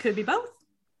 It could be both.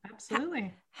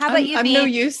 Absolutely. How about you? I'm no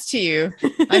use to you.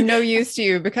 I'm no use to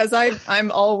you because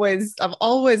I've always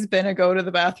been a go to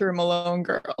the bathroom alone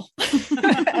girl,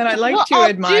 and I like to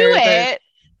admire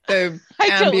the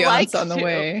ambience on the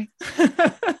way.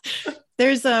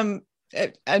 There's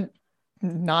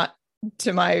not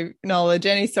to my knowledge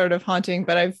any sort of haunting,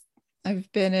 but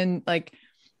I've been in like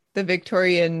the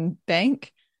Victorian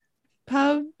Bank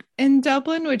pub in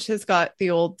Dublin, which has got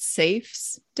the old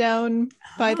safes down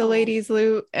by the ladies'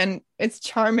 loo, and it's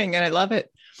charming and I love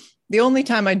it. the only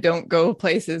time I don't go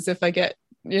places if I get,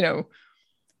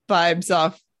 vibes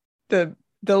off the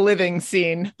living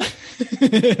scene.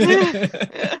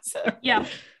 So, yeah.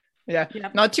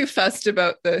 Not too fussed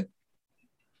about the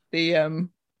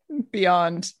beyond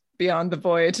the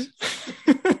void.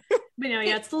 But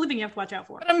it's the living you have to watch out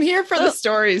for. But I'm here for the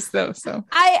stories though. So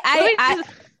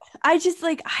I just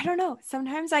like, I don't know.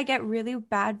 Sometimes I get really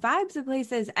bad vibes of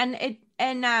places,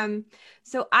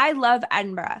 so I love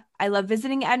Edinburgh. I love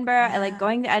visiting Edinburgh. I like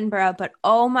going to Edinburgh, but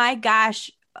oh my gosh,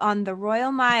 on the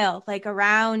Royal Mile, like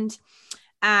around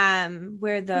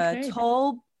where the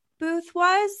toll booth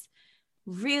was,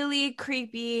 really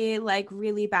creepy, like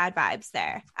really bad vibes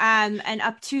there. And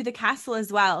up to the castle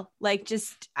as well. Like,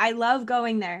 just, I love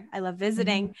going there. I love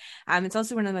visiting. It's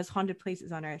also one of the most haunted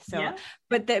places on earth. So,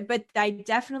 but I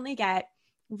definitely get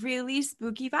really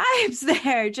spooky vibes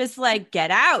there. Just like,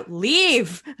 get out,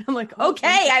 leave. I'm like,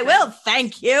 okay, I will.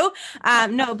 Thank you.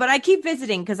 No, but I keep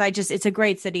visiting because it's a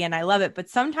great city and I love it. But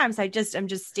sometimes I'm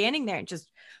just standing there and just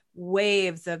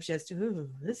waves of just, ooh,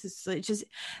 this is just,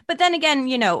 but then again,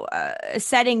 a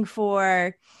setting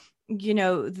for,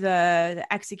 the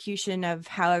execution of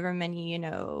however many,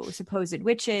 supposed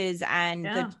witches, and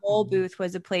the toll booth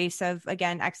was a place of,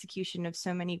 again, execution of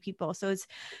so many people. So it's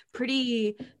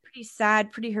pretty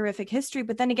sad, pretty horrific history.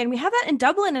 But then again, we have that in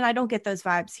Dublin and I don't get those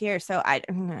vibes here. So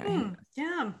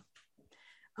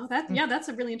Oh, that's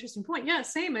a really interesting point. Yeah,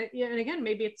 same. And again,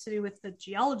 maybe it's to do with the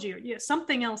geology or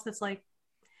something else that's like,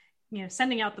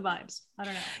 sending out the vibes. I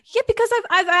don't know. Yeah, because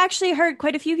I've actually heard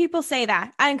quite a few people say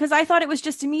that, and because I thought it was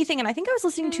just a me thing, and I think I was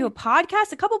listening to a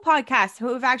couple podcasts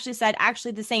who have actually said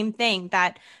the same thing,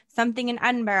 that something in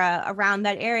Edinburgh around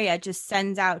that area just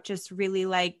sends out just really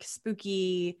like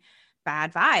spooky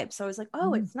bad vibes. So I was like,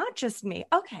 oh, it's not just me.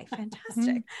 Okay,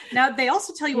 fantastic. Now they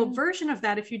also tell you a version of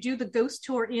that if you do the ghost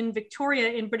tour in Victoria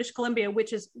in British Columbia,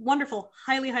 which is wonderful,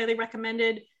 highly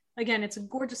recommended. Again, it's a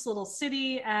gorgeous little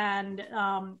city, and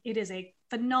it is a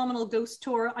phenomenal ghost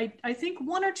tour. I think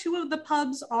one or two of the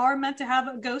pubs are meant to have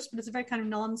a ghost, but it's a very kind of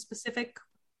non-specific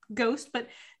ghost. But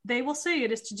they will say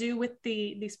it is to do with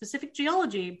the specific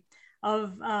geology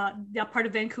of that part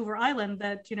of Vancouver Island,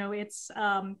 that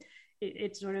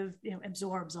it sort of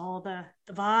absorbs all the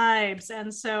vibes,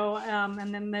 and so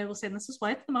and then they will say, this is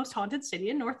why it's the most haunted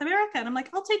city in North America. And I'm like,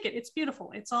 I'll take it. It's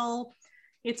beautiful. It's all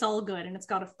good, and it's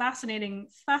got a fascinating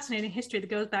history that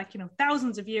goes back,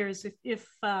 thousands of years. If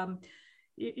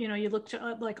you look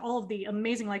to like all of the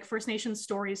amazing like First Nations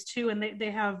stories too, and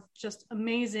they have just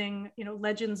amazing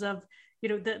legends of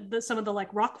the some of the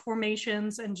like rock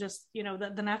formations and just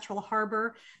the natural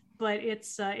harbor. But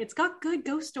it's got good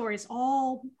ghost stories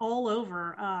all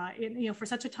over. For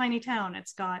such a tiny town,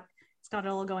 it's got it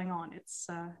all going on. It's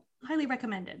highly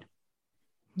recommended.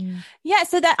 Yeah.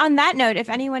 So that on that note, if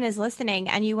anyone is listening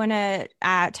and you want to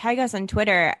tag us on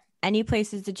Twitter, any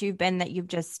places that you've been that you've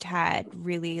just had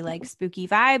really like spooky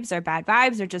vibes or bad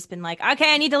vibes, or just been like,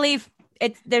 okay, I need to leave.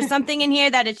 There's something in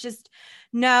here that it's just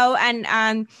no.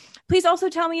 And please also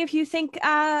tell me if you think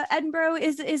Edinburgh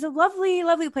is a lovely,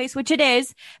 lovely place, which it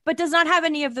is, but does not have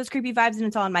any of those creepy vibes, and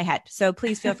it's all in my head. So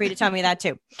please feel free to tell me that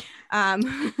too.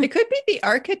 It could be the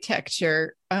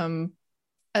architecture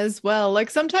as well. Like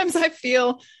sometimes I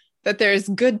feel that there's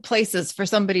good places for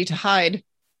somebody to hide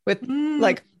with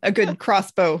like a good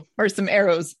crossbow or some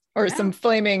arrows or some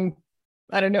flaming,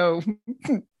 I don't know,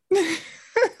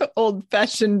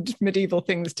 old-fashioned medieval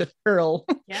things to hurl.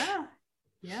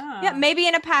 Yeah, maybe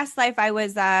in a past life I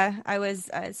was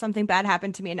something bad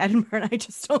happened to me in Edinburgh and I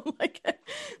just don't like it.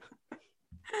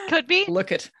 Could be.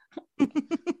 Look it.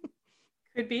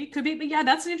 Could be, but yeah,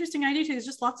 that's an interesting idea too. There's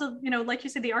just lots of, like you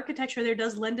said, the architecture there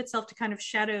does lend itself to kind of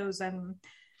shadows and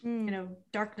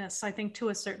darkness, I think, to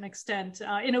a certain extent,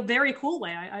 in a very cool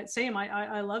way.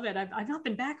 I love it. I've not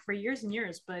been back for years and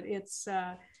years, but it's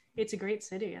a great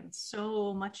city and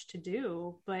so much to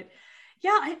do. But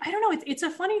yeah, I don't know. It's a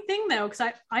funny thing though,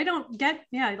 because I don't get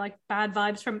like bad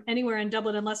vibes from anywhere in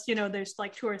Dublin unless there's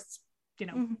like tourists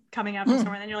coming out from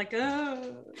somewhere, and then you're like,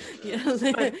 oh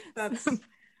yeah. But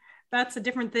that's a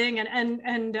different thing,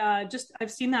 and just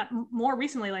I've seen that more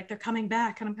recently. Like they're coming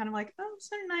back, and I'm kind of like, oh,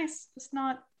 so nice. Just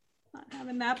not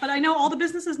having that, but I know all the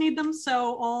businesses need them,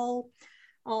 so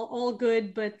all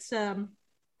good. But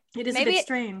it is a bit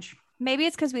strange. Maybe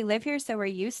it's because we live here, so we're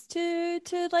used to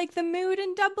like the mood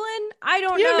in Dublin. I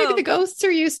don't know. Yeah, maybe the ghosts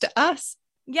are used to us.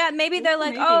 Yeah, maybe they're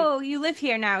like, maybe. oh, you live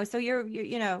here now, so you're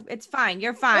you know, it's fine.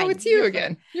 You're fine. Oh, it's you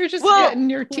again. You're just Well,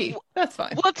 getting your tea. That's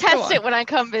fine. We'll test it when I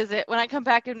come visit. When I come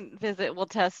back and visit, we'll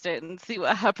test it and see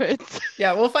what happens.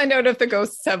 Yeah, we'll find out if the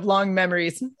ghosts have long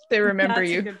memories. They remember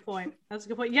you. That's a good point. That's a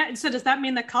good point. Yeah. So does that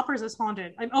mean that Coppers is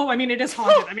haunted? I mean, it is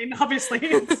haunted. I mean, obviously.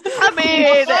 It's...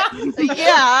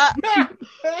 yeah.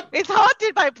 It's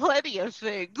haunted by plenty of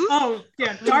things. Oh,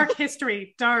 yeah. Dark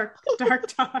history. Dark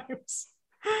times.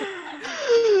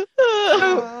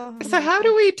 So how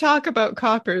do we talk about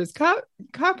Coppers?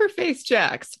 Copperface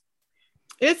Jacks.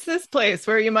 It's this place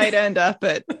where you might end up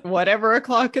at whatever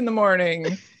o'clock in the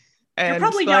morning. And you're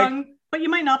probably young, but you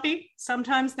might not be.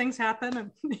 Sometimes things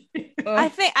happen. I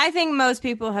think most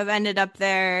people have ended up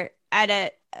there at a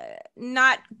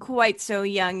not quite so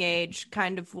young age,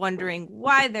 kind of wondering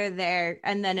why they're there,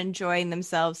 and then enjoying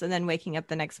themselves, and then waking up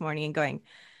the next morning and going,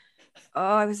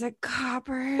 oh, I was at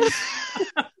Coppers.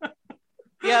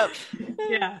 Yep.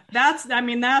 Yeah, that's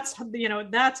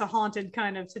a haunted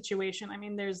kind of situation. I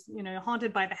mean, there's,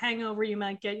 haunted by the hangover you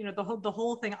might get, the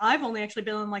whole thing. I've only actually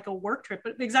been on like a work trip,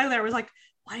 but exactly, I was like,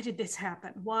 why did this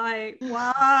happen? Why?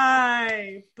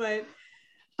 But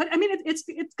I mean, it's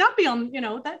got to be on,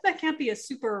 that can't be a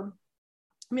super.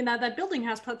 I mean, that building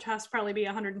has probably be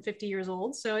 150 years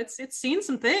old, so it's seen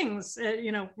some things.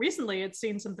 Recently it's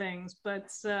seen some things, but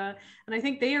and I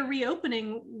think they are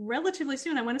reopening relatively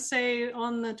soon. I want to say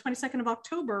on the 22nd of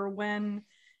October, when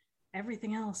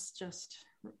everything else just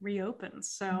reopens.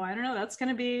 So I don't know. That's going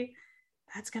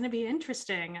to be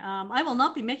interesting. I will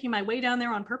not be making my way down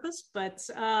there on purpose, but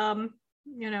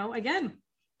again.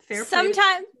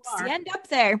 Sometimes you end up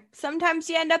there.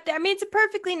 I mean, it's a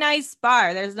perfectly nice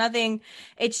bar. There's nothing.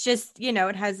 It's just,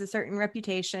 it has a certain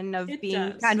reputation of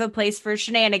being kind of a place for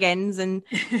shenanigans and,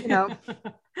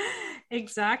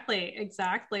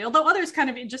 Exactly. Although others kind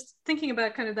of just thinking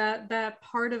about kind of that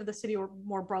part of the city, or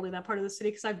more broadly that part of the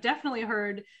city, because I've definitely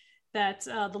heard that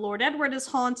the Lord Edward is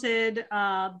haunted,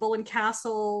 Bullen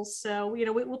Castle. So,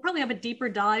 we'll probably have a deeper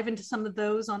dive into some of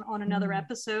those on another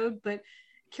episode, but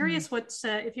curious what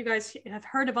if you guys have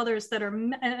heard of others that are,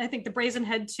 and I think the Brazen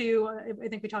Head too, I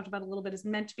think we talked about a little bit, is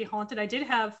meant to be haunted. I did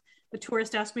have the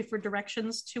tourist ask me for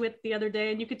directions to it the other day,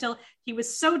 and you could tell he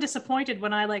was so disappointed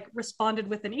when I responded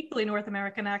with an equally North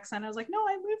American accent. I was like, no,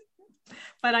 I moved,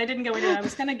 but I didn't go into it. I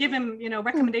was going to give him,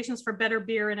 recommendations for better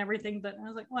beer and everything, but I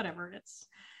was like, whatever, it's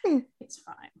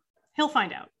fine. He'll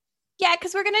find out. Yeah,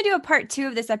 because we're going to do a part 2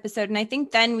 of this episode. And I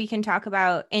think then we can talk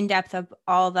about in depth of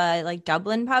all the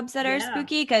Dublin pubs that are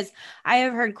spooky. Because I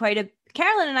have heard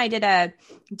Carolyn and I did a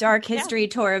dark history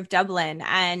tour of Dublin.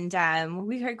 And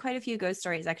we heard quite a few ghost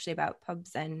stories actually about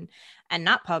pubs and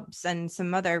not pubs, and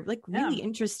some other really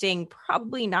interesting,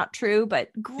 probably not true, but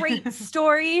great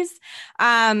stories.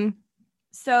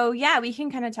 So yeah, we can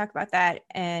kind of talk about that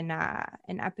in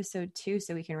episode 2,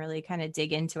 so we can really kind of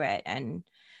dig into it, and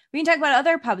we can talk about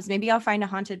other pubs. Maybe I'll find a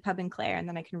haunted pub in Clare, and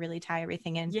then I can really tie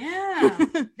everything in. Yeah,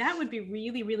 that would be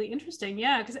really, really interesting.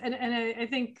 Yeah, because and I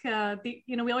think we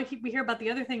hear about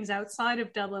the other things outside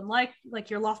of Dublin, like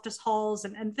your Loftus Halls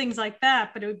and things like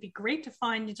that. But it would be great to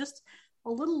find just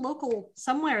a little local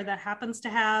somewhere that happens to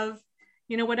have,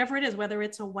 whatever it is, whether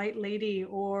it's a white lady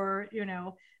or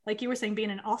like you were saying,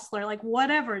 being an ostler,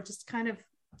 whatever, just kind of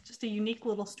just a unique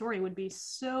little story would be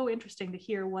so interesting to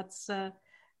hear. What's the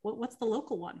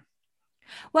local one?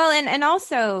 Well, and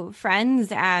also, friends,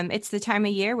 it's the time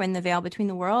of year when the veil between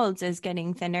the worlds is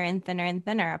getting thinner and thinner and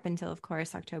thinner, up until, of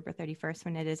course, October 31st,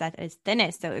 when it is at its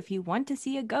thinnest. So if you want to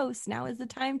see a ghost, now is the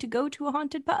time to go to a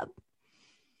haunted pub.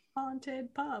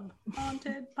 Haunted pub.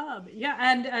 Yeah,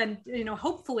 and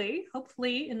hopefully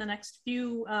in the next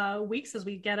few weeks, as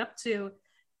we get up to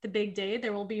the big day,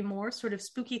 there will be more sort of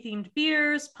spooky themed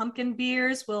beers, pumpkin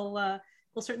beers. We'll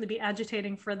certainly be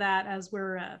agitating for that as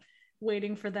we're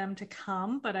waiting for them to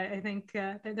come. But I think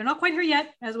they're not quite here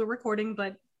yet as we're recording,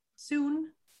 but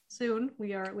soon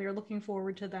we are looking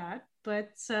forward to that.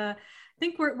 But I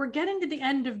think we're getting to the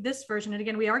end of this version. And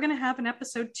again, we are going to have an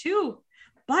episode 2,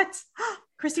 but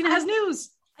Christina has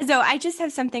news. So I just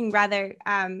have something rather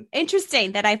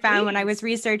interesting that I found when I was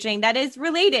researching that is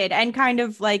related and kind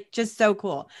of just so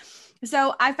cool.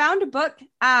 So I found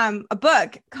a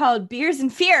book called Beers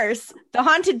and Fears, The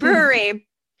Haunted Brewery.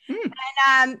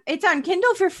 And it's on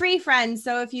Kindle for free, friends.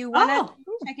 So if you want to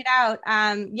check it out,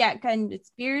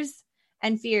 it's Beers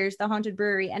and Fears, The Haunted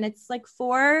Brewery. And it's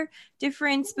 4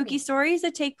 different spooky stories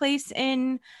that take place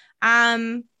in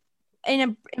breweries.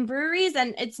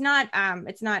 And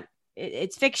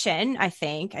it's fiction, I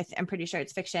think. I'm pretty sure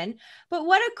it's fiction. But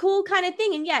what a cool kind of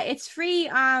thing. And yeah, it's free,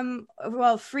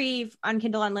 free on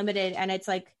Kindle Unlimited. And it's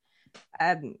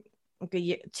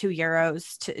 €2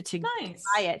 to nice.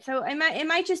 buy it. So it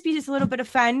might just be just a little bit of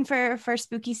fun for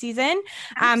spooky season.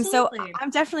 So I'm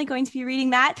definitely going to be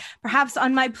reading that, perhaps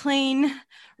on my plane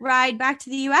ride back to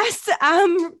the US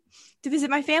to visit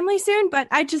my family soon. But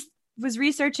I just was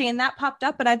researching and that popped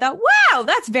up and I thought, wow,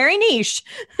 that's very niche.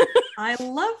 I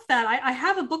love that. I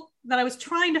have a book that I was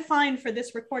trying to find for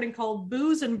this recording called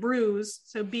Booze and Brews,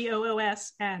 so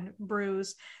BOOS and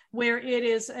Brews, where it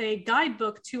is a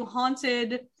guidebook to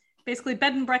haunted, basically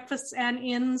bed and breakfasts and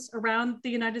inns around the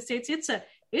United States.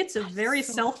 It's a very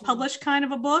self-published kind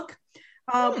of a book,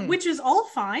 which is all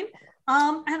fine.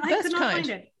 And I could not find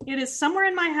it. It is somewhere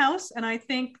in my house, and I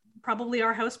think probably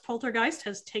our house poltergeist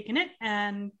has taken it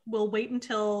and will wait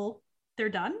until they're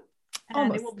done.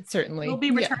 And it will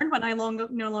be returned when I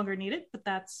no longer need it. But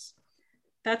that's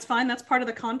fine. That's part of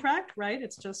the contract, right?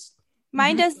 It's just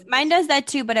mine does that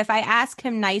too. But if I ask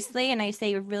him nicely and I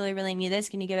say, "You really, really need this,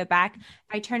 can you give it back?" If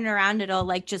I turn it around,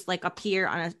 it'll just appear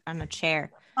on a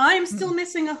chair. I am still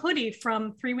missing a hoodie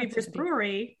from Three Weavers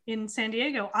Brewery in San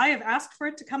Diego. I have asked for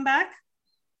it to come back.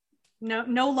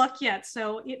 No luck yet.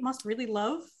 So it must really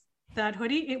love that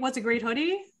hoodie. It was a great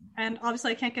hoodie, and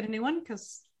obviously I can't get a new one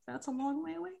because that's a long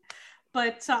way away.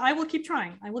 But I will keep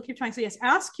trying. So yes,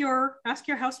 ask your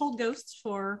household ghosts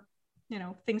for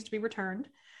things to be returned.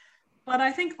 But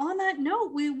I think on that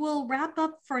note, we will wrap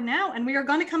up for now, and we are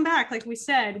going to come back, like we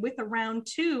said, with a round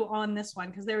 2 on this one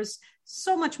because there's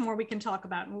so much more we can talk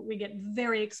about, and we get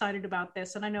very excited about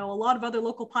this. And I know a lot of other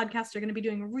local podcasts are going to be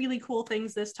doing really cool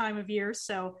things this time of year,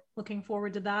 so looking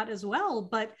forward to that as well.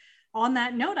 But on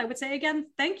that note, I would say again,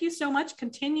 thank you so much.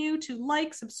 Continue to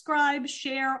like, subscribe,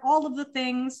 share, all of the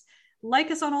things.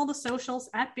 Like us on all the socials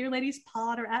at Beer Ladies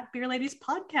Pod or at Beer Ladies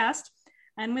Podcast.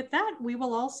 And with that, we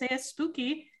will all say a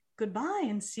spooky goodbye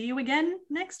and see you again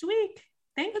next week.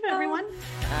 Thank you, everyone.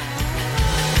 Bye.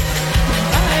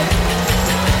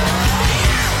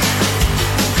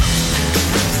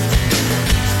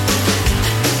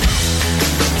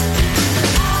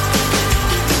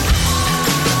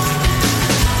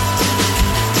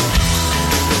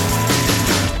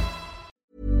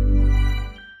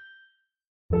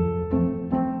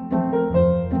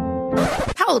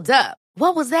 Hold up.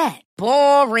 What was that?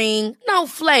 Boring. No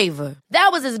flavor.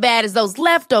 That was as bad as those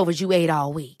leftovers you ate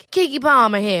all week. Keke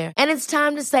Palmer here. And it's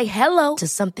time to say hello to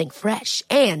something fresh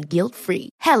and guilt-free.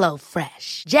 Hello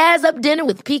Fresh. Jazz up dinner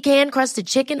with pecan-crusted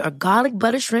chicken or garlic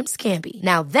butter shrimp scampi.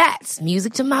 Now that's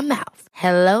music to my mouth.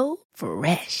 Hello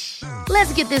Fresh.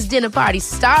 Let's get this dinner party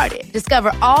started.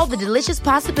 Discover all the delicious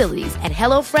possibilities at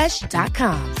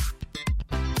HelloFresh.com.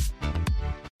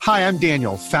 Hi, I'm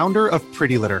Daniel, founder of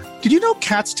Pretty Litter. Did you know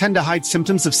cats tend to hide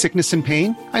symptoms of sickness and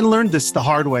pain? I learned this the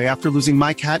hard way after losing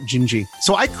my cat, Gingy.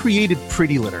 So I created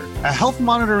Pretty Litter, a health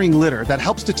monitoring litter that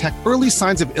helps detect early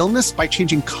signs of illness by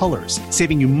changing colors,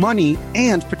 saving you money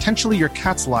and potentially your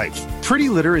cat's life. Pretty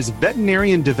Litter is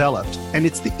veterinarian developed, and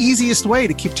it's the easiest way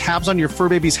to keep tabs on your fur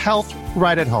baby's health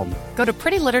right at home. Go to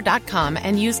prettylitter.com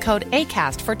and use code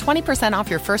ACAST for 20% off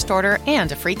your first order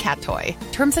and a free cat toy.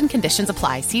 Terms and conditions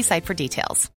apply. See site for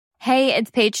details. Hey,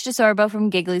 it's Paige DeSorbo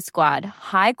from Giggly Squad.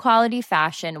 High quality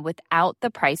fashion without the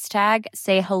price tag.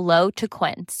 Say hello to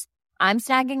Quince. I'm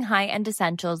snagging high-end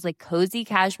essentials like cozy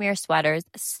cashmere sweaters,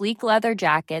 sleek leather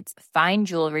jackets, fine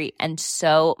jewelry, and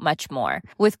so much more.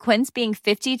 With Quince being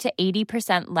 50 to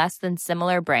 80% less than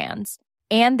similar brands.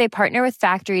 And they partner with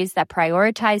factories that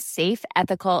prioritize safe,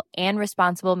 ethical, and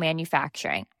responsible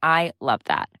manufacturing. I love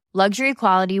that. Luxury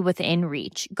quality within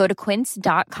reach. Go to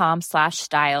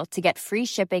quince.com/style to get free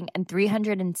shipping and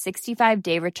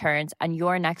 365-day returns on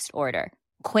your next order.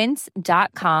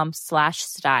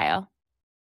 Quince.com/style.